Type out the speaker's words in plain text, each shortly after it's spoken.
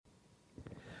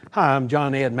Hi, I'm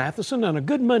John Ed Matheson, and a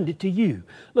good Monday to you.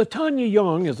 LaTonya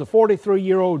Young is a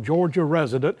 43-year-old Georgia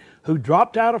resident who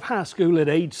dropped out of high school at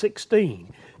age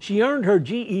 16. She earned her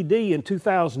GED in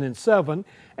 2007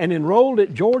 and enrolled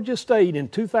at Georgia State in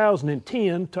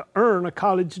 2010 to earn a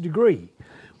college degree.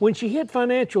 When she hit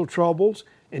financial troubles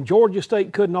and Georgia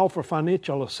State couldn't offer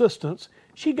financial assistance,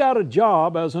 she got a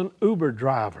job as an Uber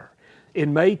driver.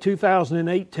 In May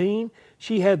 2018,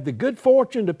 she had the good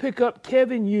fortune to pick up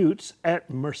Kevin Utes at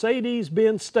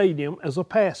Mercedes-Benz Stadium as a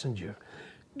passenger.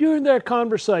 During their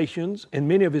conversations and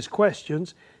many of his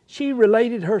questions, she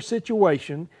related her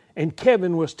situation, and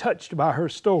Kevin was touched by her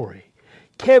story.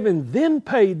 Kevin then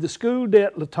paid the school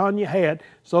debt LaTonya had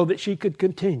so that she could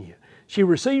continue. She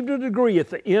received a degree at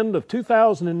the end of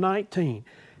 2019.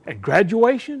 At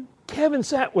graduation, Kevin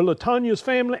sat with LaTonya's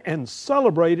family and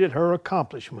celebrated her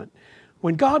accomplishment.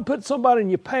 When God puts somebody in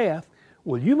your path,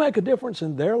 will you make a difference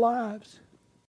in their lives?